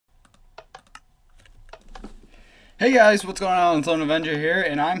Hey guys, what's going on? It's Avenger here,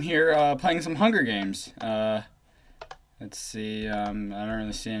 and I'm here playing some Hunger Games. Let's see. I don't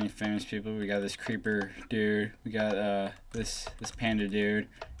really see any famous people. We got this creeper dude. We got this panda dude.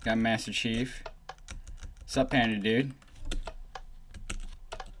 We got Master Chief. Sup, panda dude?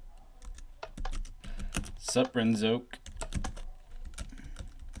 Sup, Renzoke?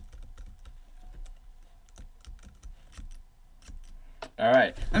 All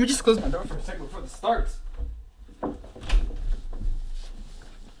right. Let me just close my door for a second before this starts.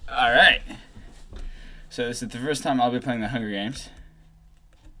 Alright, so this is the first time I'll be playing the Hunger Games.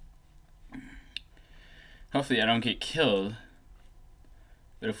 Hopefully I don't get killed,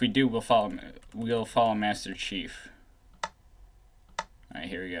 but if we do, we'll follow Master Chief. Alright,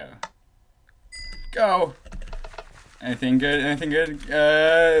 here we go. Go! Anything good? Anything good?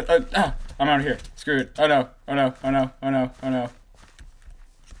 I'm out of here. Screw it. Oh no, oh no, oh no, oh no, oh no.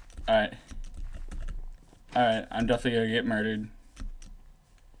 Alright. Alright, I'm definitely gonna get murdered.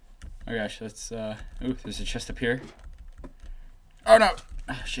 Oh gosh, let's, ooh, there's a chest up here. Oh no!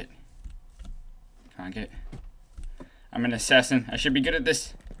 Oh shit. Come on, get it. I'm an assassin. I should be good at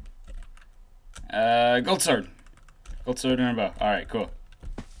this. Gold sword. Gold sword and a bow. Alright, cool.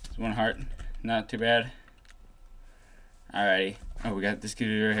 There's one heart. Not too bad. Alrighty. Oh, we got this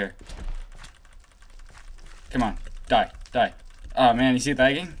dude right here. Come on. Die. Die. Oh man, you see it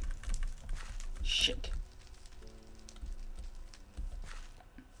lagging? Shit.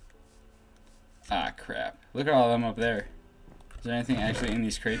 Ah, crap. Look at all of them up there. Is there anything actually in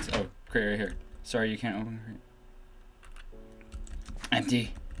these crates? Oh, crate right here. Sorry, you can't open the crate.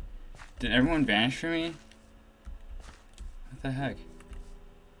 Empty. Did everyone vanish from me? What the heck?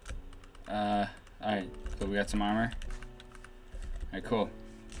 Alright. Cool, we got some armor. Alright, cool.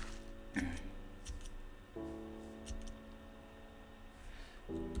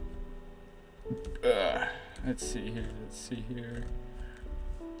 Let's see here. Let's see here.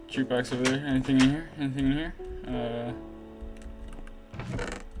 Jukebox over there. Anything in here? Anything in here?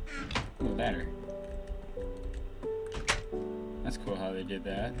 Ooh, ladder. That's cool how they did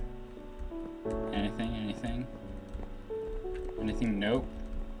that. Anything? Anything? Anything? Nope.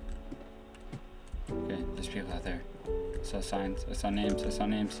 Okay, there's people out there. I saw signs. I saw names. I saw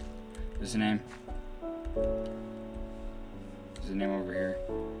names. There's a name. There's a name over here.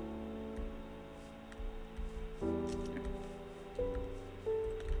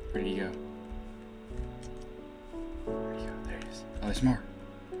 Where'd he go? Where'd he go? There he is. Oh, there's more.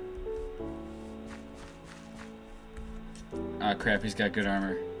 Ah, crap. He's got good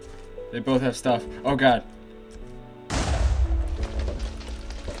armor. They both have stuff. Oh, God.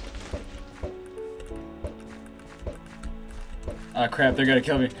 Ah, crap. They're gonna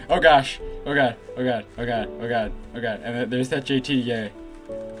kill me. Oh, gosh. Oh, God. Oh, God. Oh, God. Oh, God. Oh, God. And there's that JT guy.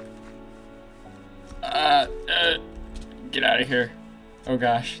 Get out of here. Oh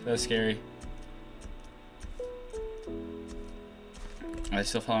gosh, that was scary. Are they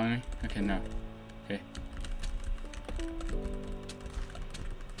still following me? Okay, no. Okay.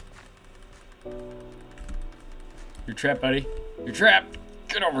 You're trapped, buddy. You're trapped!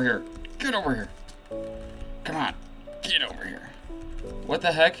 Get over here! Get over here! Come on! Get over here! What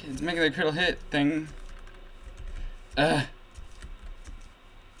the heck? It's making the critical hit thing.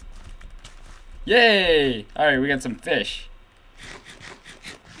 Yay! Alright, we got some fish.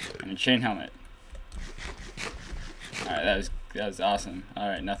 And a chain helmet. Alright, that was awesome.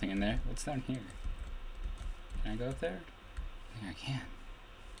 Alright, nothing in there. What's down here? Can I go up there? I think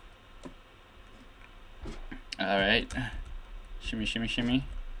I can. Alright. Shimmy, shimmy, shimmy.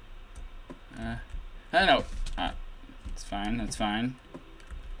 I don't know. That's fine, that's fine.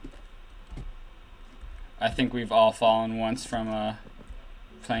 I think we've all fallen once from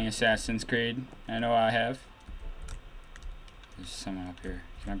playing Assassin's Creed. I know I have. There's someone up here.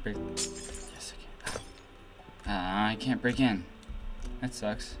 Can I break? Yes, I can. I can't break in. That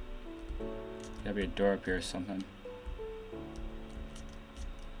sucks. Gotta be a door up here or something.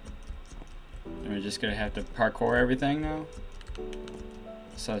 Am I just gonna have to parkour everything now?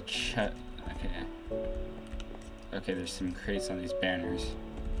 Okay. Okay, there's some crates on these banners.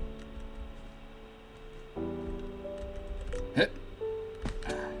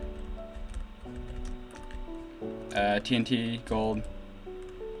 TNT, gold.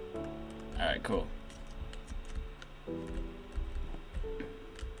 Alright, cool.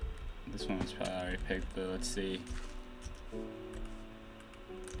 This one was probably already picked, but let's see.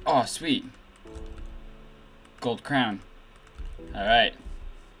 Oh, sweet. Gold crown. Alright.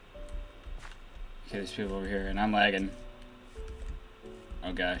 Okay, there's people over here, and I'm lagging.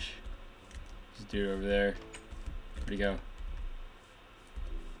 Oh gosh. There's a dude over there. Where'd he go?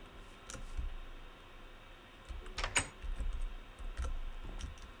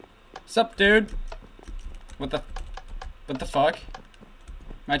 Sup, dude? What the fuck?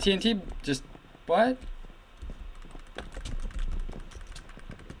 My TNT just, what?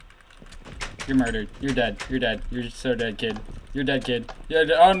 You're murdered. You're dead. You're dead. You're so dead, kid. You're dead, kid. You're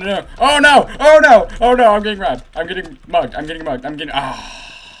dead. Oh no! Oh no! Oh no! Oh no! I'm getting robbed. I'm getting mugged. I'm getting mugged. I'm getting.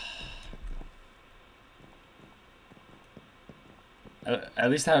 At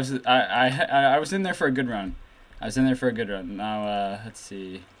least I was. I was in there for a good run. I was in there for a good run. Now let's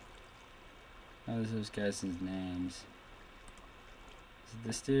see. What are those guys' names? Is it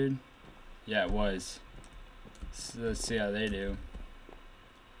this dude? Yeah, it was. So let's see how they do.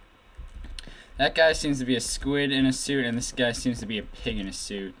 That guy seems to be a squid in a suit, and this guy seems to be a pig in a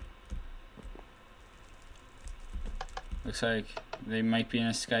suit. Looks like they might be in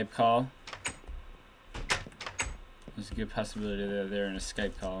a Skype call. There's a good possibility that they're in a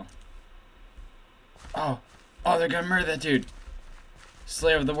Skype call. Oh! Oh, they're gonna murder that dude!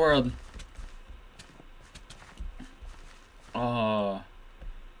 Slayer of the world. Oh.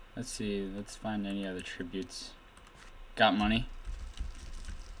 Let's see. Let's find any other tributes. Got money?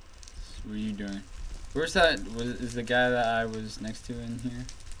 What are you doing? Where's that? Is the guy that I was next to in here?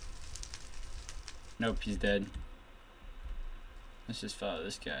 Nope, he's dead. Let's just follow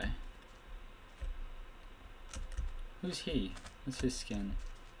this guy. Who's he? What's his skin?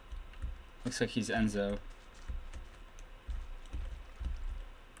 Looks like he's Enzo.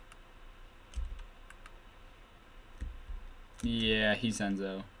 Yeah, he's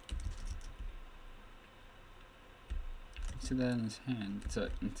Enzo. See that in his hand?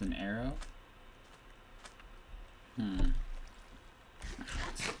 It's an arrow. I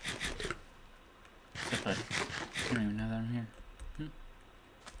don't even know that I'm here.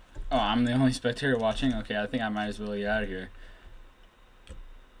 Oh, I'm the only spectator watching? Okay, I think I might as well get out of here.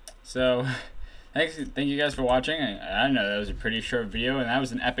 So, thank you guys for watching. I know that was a pretty short video, and that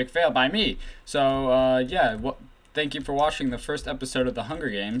was an epic fail by me. So, yeah, thank you for watching the first episode of the Hunger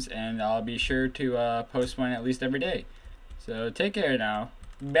Games, and I'll be sure to post one at least every day. So take care now.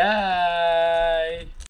 Bye!